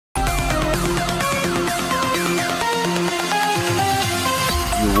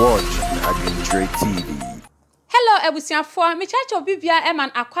watching Adventure TV. Hello, Ebusia for me church of Bibia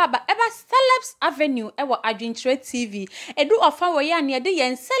Eman Akwaba Eba Celebs Avenue Ewa Adventure TV. Edu ofan we ya near de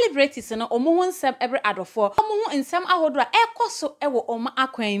yen celebrities no omo nsem every adofo. Omo nsem ahodro ekoso ewo oma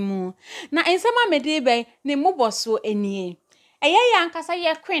akwan mu. Na nsem amede be ne muboso enie. Eye yankasa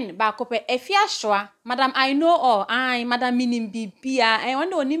ye queen ba kope Afia Schwar, Madam I know all, Madam minim bibia,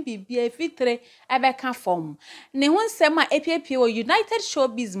 wonder onim bibia fitre ebeka form. Ne hun sema epiepie wo United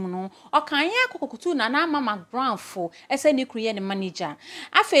Showbiz mu no, okan ya kokokutu na Mcbrown fo, ese ni kruye ne manager.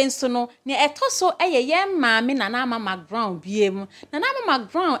 Afe nso no, ne etoso ye maame na Mcbrown biem. Na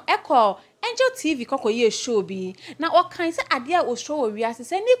Mcbrown eko Angel TV koko ye show bi na okan se ade a o show wi ase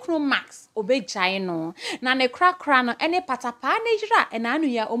se ni kru Max obejai no na ne krakra no ene patapa na jira ena anu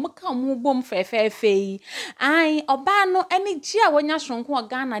ya omuka omubom fefefe ai oba no ene ji a wonya sonko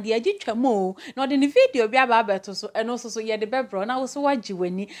Ghana de agitwamo na ode ne video bi aba beto so eno so ye de bebro na wo so wagi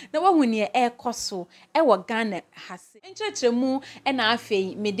wani na wahu ne ekoso e wo Ghana hase enchetremu ena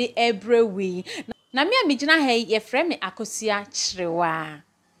afei me de ebrewi na me amigina he ye frɛ me akosia chirewa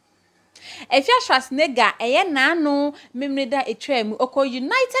Afia Schwar eye nano memreda etwam oko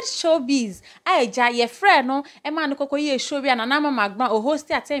United Showbiz aja ye frɛ no e ma no kokko ye show bia na Mcbrown o host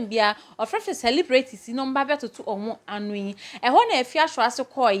atem bia o frɛ celebrities no mba betoto omo anui e ho na Afia Schwar se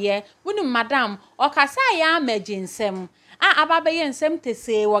koye wonu madam o kasa ya amaginsem aba be nsem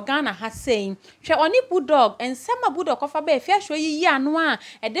tese wo Ghana ha sein hwe oni bulldog ensem bulldog kofa be Afia Schwar yi anu a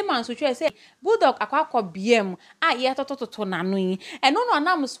e de man so hwe se bulldog akwakọ biem ye tototo nanu yi eno no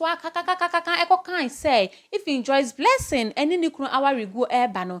anam so aka eko kan say if he enjoys blessing eni ni kunu awarigo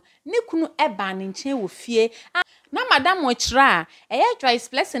eba no ni kunu eba ni nchen wo fie na madam wo kira enjoys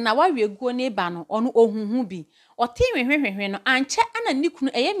blessing na awarigo na eba no onu ohunhu bi oti hwehwehwe no anche ana ni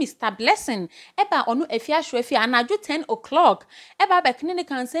kunu Mr Blessing eba onu Afia Schwar fie anajo 10 o'clock eba be kene ne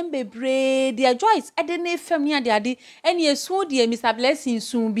kansem bebre dia Joyce ede na efam ni ade eni esu de Mr Blessing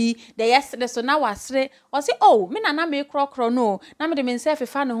sun bi de yesterday so na wasre o say oh me na me krokro no na me de me nse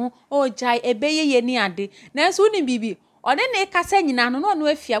fefa ne ho o jai ebeye ni ade na enso ni bibi ode na kasa nyina no no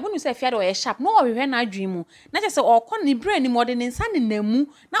Afia wonu se Afia de o ye sharp no o hwehwe na adwen mu na chese o kɔ ne brain mu ode ne nsa ne namu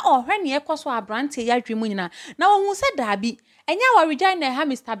na o hwɛ ne ekoso abrante ya adwen mu nyina na wo hu se daabi enya wa rejoin na ha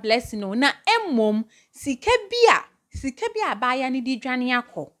Mr Blessing no na emmom sika bia abaya ne di dwane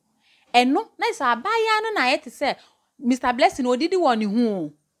akɔ eno na se abaya no na yete se Mr Blessing odidi wɔ ne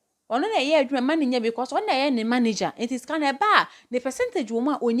hu ono na ye adwuma man nya because ono na ye ne manager it is kind ba the percentage wo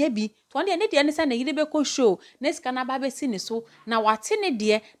ma onya bi to ono ne de ne say na yire be ko show na sika na ba be si ne so na wate ne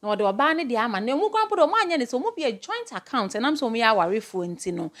de na ode oba ne de ama na mu kwan podo mo anya ne so mo be a joint account and am so mo ya warefo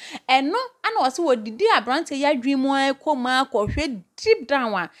nti no eno ana wo se wo didi abrante ya adwimu akoma ko hwe deep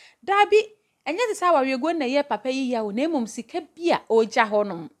down a dabi enye se sa warego na ye papa yi ya wo na emom sika bia oja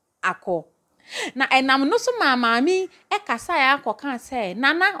honom akọ na enam no so maami kasa ya akoka say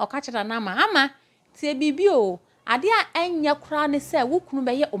nana okachira na ama tie bibio ade a enya kura ne say wo kunu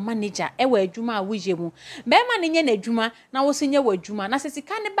be ye o manager wa adwuma a woje mu be ma ne nye na adwuma na wo so nye wa adwuma na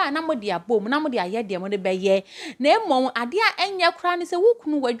sesika ne ba na mo de abom na mo de aye de mo de be ye na emom ade a enya kura ne say wo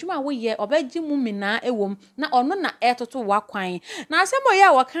kunu wa adwuma wo ye obaji mu mina ewom na ono na etoto wa kwan na asemo ye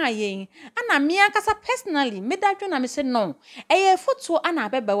a wo kan yen ana me akasa personally me dadwo na me say no eye foto ana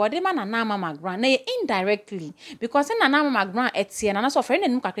beba wo de ma na Mcbrown na ye indirectly because na Mcbrown etie na so friend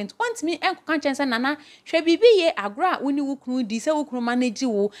nim kakent want me enko kan chense na hwe bibi ye agra woni wukru di se wukru manage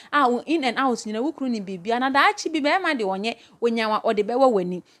wo in and out nyina wukru ni bibia na da achi bi be ma de onye onyawa ode be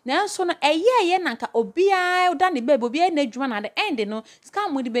wani na nso no eye na nka obia oda ne be obia na adwuma na the end no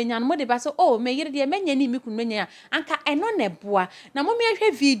scam mo de benya no mo de ba so oh me yire de menya ni mikru menya anka eno ne boa na mo me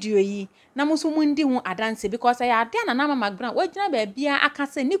hwe video yi na mo so mo ndi ho adanse because ya ade na Mcbrown wagina ba bia aka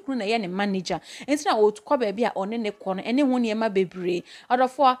se ni kru na ye ne manager enti na o tukọ ba bia one ne kọ no ene ho ne ma bebre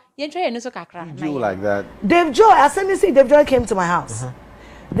odofo ye twa ye no so kakra na like that Dave Joy, I said, see, Dave Joy came to my house.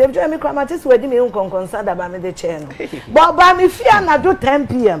 Dave Joy, me kramatis wedding me un concerned about me the channel. But by me fear na do 10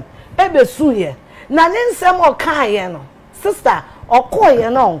 p.m. Ebe suye. Na ninsem o kan ye no. Sister, o ko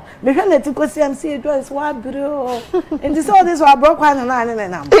ye no. Me hwe na ti ko CMC Joyce wa bro. And this all this wa broke one na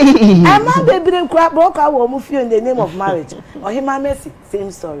nam. E ma bebre kwa broke wa mu fie in the name of marriage. O hima mercy,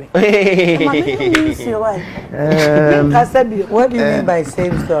 same story. Ma me see why. What do you mean by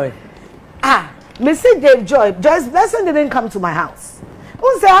same story? Mr. Dave Joy, Joyce Blessing didn't come to my house.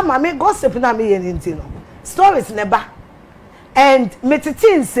 Who say I'm gossip na me yentino. Stories never. And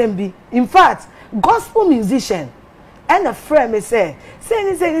Metitin Sembi, in fact, gospel musician and a friend me say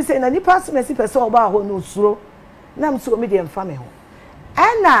na ni pass me si person oba ho no suro. Na am so medium family ho.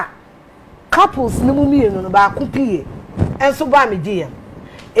 And couples ni mu mienu no ba ko pie. And so ba me die.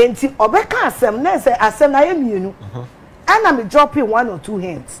 enti obeka asem na say asem na ye mienu ana me drop in 1 or 2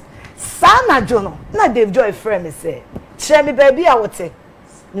 hints sana jono na Dave Joy friend me say share me baby a wote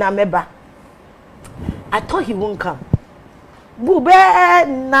na meba. I thought he won't come. Bube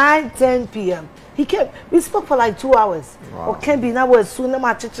 9-10 p.m. He came. We spoke for like 2 hours. Wow. Okay, be now was soon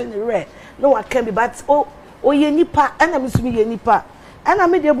my chicken in red. No, I can't be. But ye nipa. And I miss me ye nipa. And I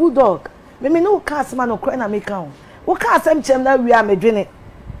made a bulldog. Me no cast man or crying. I make count. What cast them chem that we are making it.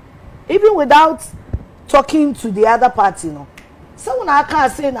 Even without talking to the other party, no. So when I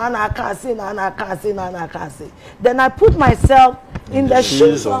can't say, and I can't say, and I can't say, and I can't say, then I put myself in the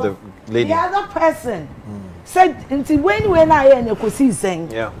shoes of the lady. The other person. Said until when I and you see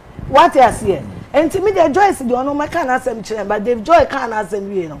saying, yeah, what I see, and to me the Joy is the one my can't ask them, but Dave Joy can't ask them,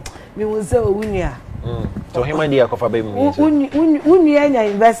 you know. We will say, Unia. So him idea of a baby.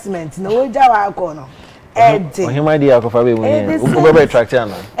 Unia investment, no Jawa corner. Him idea of a baby. Who attract him?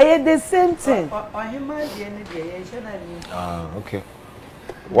 The same thing. Okay.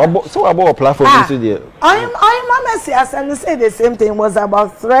 So about a platform today. I'm messy as I say the same thing was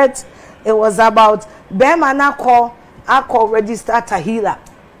about threat. It was about Bema I call register Tahila.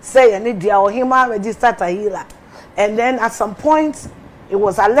 Say any dear or him register Tahila. And then at some point it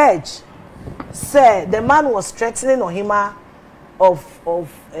was alleged. Say the man was threatening on him of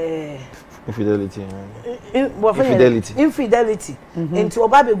infidelity. Infidelity. Into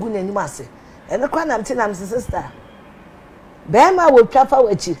Obabe Gun and Nimase. And the crown I'm telling him sister. Bema will travel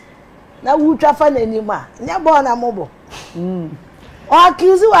with you. Now we travel anymore. Never born a mobile. Or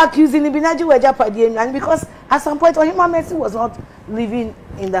accusing the Binaji were Japadi, and because at some point Ohima Messi was not living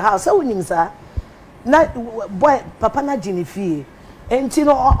in the house. So when sir, boy, Papa na Jinifi, and you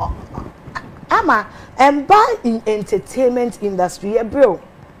know, Ama, and by in entertainment industry, bro.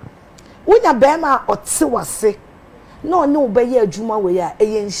 When a Bema or Tiwa say, no, by ye Juma we are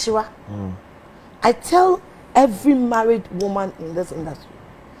a ensure. I tell every married woman in this industry,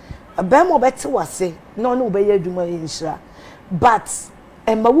 a Bema better was say, no, by ye Juma ensure. But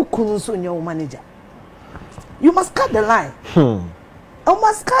your manager. You must cut the line. You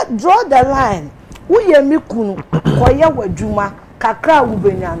must draw the line. We are mikunu, koya wajuma, kakra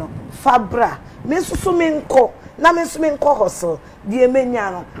ubenyano, fabra, mesusumenko, na mesumenko hustle, die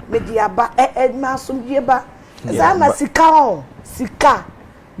menyano, mediaba, edma sumdieba. Zama sika,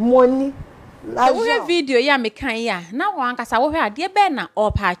 money. The video ya mekan ya, na wankasa wo hwe ade be na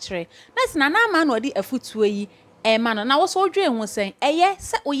opachre. Na na ma na odi afutuo yi. Man, na was all dream was saying,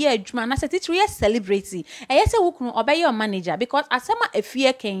 yes, oh yeah, Juma, na set it to celebrity. Yes, a woman obey your manager because as some a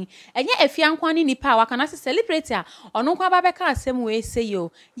fear king, and yet if young one in the power can as a celebrator, or no Quabaca, same way say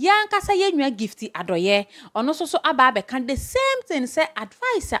yo, young Cassa, you are gifty, adoye, or no so ababe can the same thing say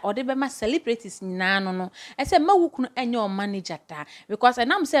advice or the bema celebrities no, as a mawukun and your manager because I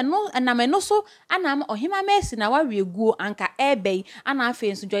am saying no, and I'm no so, and I'm or him a mess in our we go anchor air bay, and I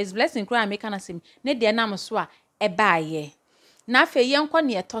face Joyce blessing cry make an asim, ne dear namaswa. Ebaye na fe yenkwa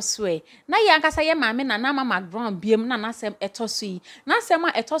ne etoswe na yankasa ye maame na na Mcbrown biem na nasem etosui na sem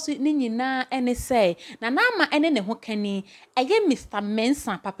a etosui ni nyina ene se na ma ene ne ho kani eye Mr.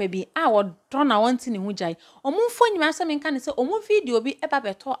 Mensa papa bi a wodon na wonti ne ho jai omumfo nyima asem nka ne se omu video bi eba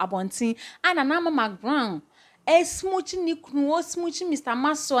beto abontin ana na Mcbrown smooch ni kunu o smooch Mr.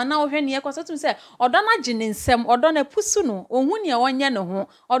 Maso na ohwe ne yekoso tum se odo na gine nsem odo na pusu no ohun ne wonye ne ho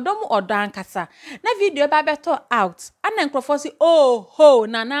odo mu odo ankasa na video ba beto out ana nkrofo si oh ho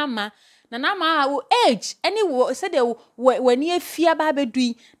na ma wo age any wo se de wani afia ba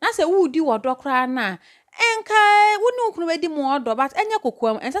bedui na se wo di wodo kra na enka wonu kunu wedi mu odo but enye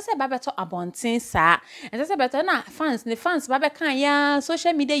kokoam ense se ba beto abontin sa ense se beto na fans ba be kan ya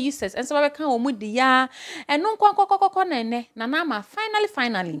social media users ense ba be kan omu di ya enu nkokokokoko na ma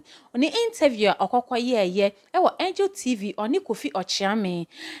finally oni interview okokko ye wo Angel TV oni Kofi Ochiame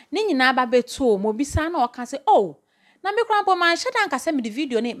ni nyina ba beto mo bisa na oka se oh na me krampo man shada nka se me di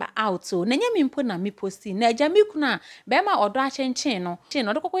video ne ba out so na nya me mpo na me posti na agya me kuna be ma odo achenchin no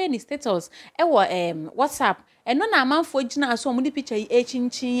do kokoye ni status wo WhatsApp eno na amanfo gina so mo di picture yi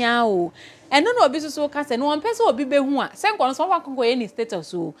echinchin ya o eno na obi so ka se no on pese obi behu a se nko no so kokoye ni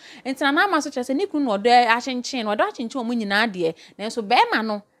status o entina na ama so che se ni kunu odo achenchin odo achenchin omo nyina de na so be ma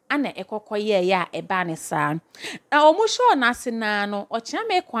no ana ekokoye ya eba ne sa na omo show na sina no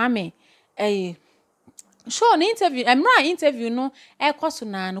Ochiame Kwame sure an interview no ekoso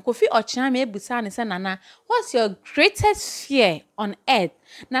na no Kofi Ochiame ebusa ne se nana what's your greatest fear on earth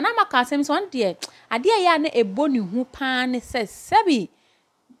nana maka asem so one day ade ya na eboni hu pa ne se sebi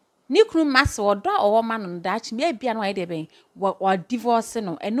ni kunu masse odo a R0má no dachi me bia no ayede ben wo divorce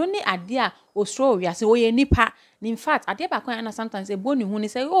no eno ni ade a osro wiase oye nipa. In fact, ade ba kon na sometimes e boni hu ni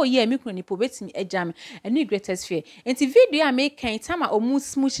say oh yeah me kunu ni po betimi ejam eno greatest fear. Enti video a make kan time a omu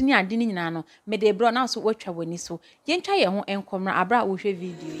smooth ni ade ni nyina no me de bro na so watwa wani so. Ye ntwa ye ho enkomra abra wo hwe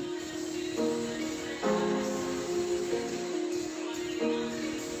video yi.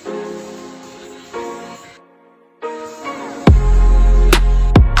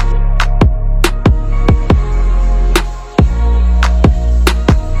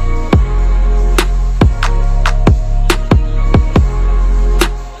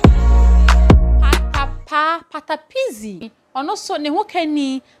 Patapizi ono so ne ho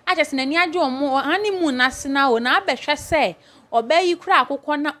kani agyese nani agye omo honeymoon nasena o na abehwe se obayi kura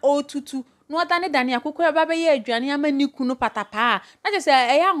akokọ na otutu no odane dane akokọ eba be ye aduane amani kunu patapa na gyese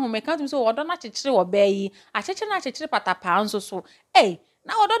eya ahome kan tum so odo na kyekere obayi akyekere na kyekere patapa nso so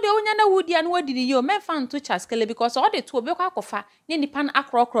na odo de onya na wudi anu wadiri yo memfa nto chaskele because all the two obekọ akofa ne nipa na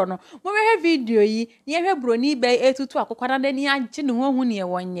akrokro no mo hwe video yi ne hwe broni be etutu akokọ na dani agye ne ho hu ne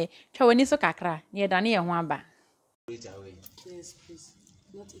wonye twa wani so kakra ne dane ye ho aba. Yes, please.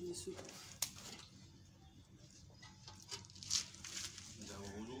 Not in the soup.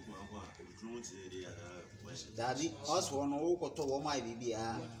 Daddy, us one who got to my baby.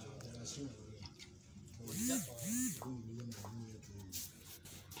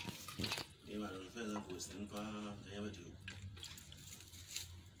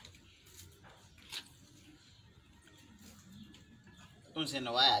 Don't say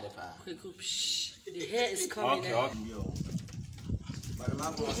no why Quick, the hair is coming out.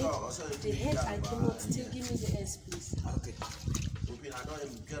 The head I cannot still give me the S, please. Okay.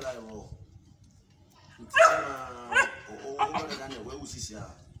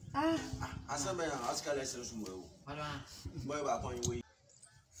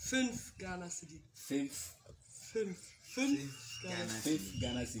 Fünf Ghana City. Fünf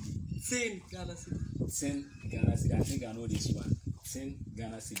Ghana City. 10 Ghana City. 10 Ghana City. I think I know this one. 10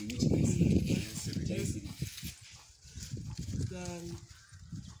 Ghana City. Which means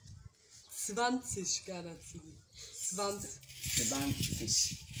Dann 20 Ghana City. 20 fish.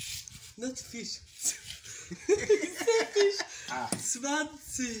 Not fish. Fish.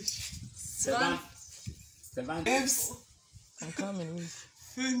 20. 7. I'm coming with.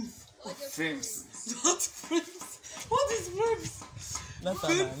 Frames. Not frames. What is frames?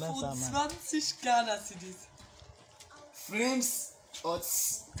 25 Ghana cities. Frames or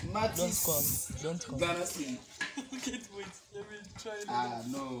Matis. Don't come. Ghana City. Okay, wait. Let me try it.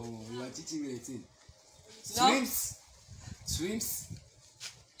 No. You are teaching me a thing. Swims.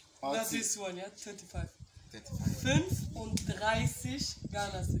 That is one, yeah? 35. 35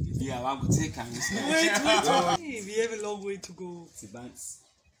 Ghana cities. Yeah, I'm going to take Wait. We have a long way to go. 50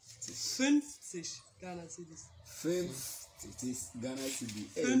 Ghana cities. 50 Ghana City.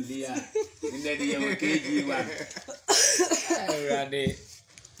 In the day of KG1.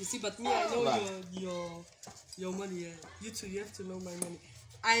 You see, but me, I know your money. You too, you have to know my money.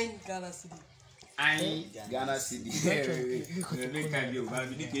 I'm Ghana City. I'm Ghana City.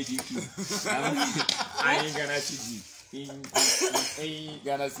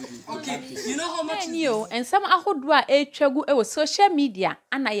 Ghana City. Okay, you know how much Yo, and some ahodo a etwagu e social media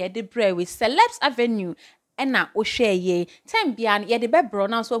ana ye de bre we Celebs Avenue na o share ye time bia ye de be bro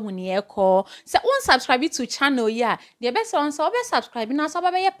na so hu ne e call se un subscribe to channel ya de be so be subscribe na so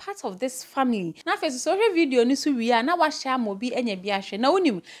be part of this family na face social video ni so wi na wa share mo bi enya bi ahwe na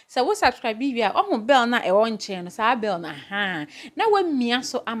wonim se wo subscribe wi a o bell na e won chen no sa bell na na wa mia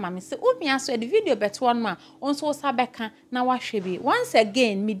so ama me se o mia so the video beto on ma on so sa beka na wa hwe bi once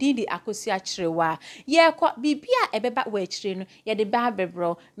again me di akosi a kirewa ye kwa bibia e beba wa kire no ye de ba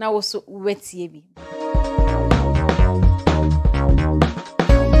bebro na wo so wetie bi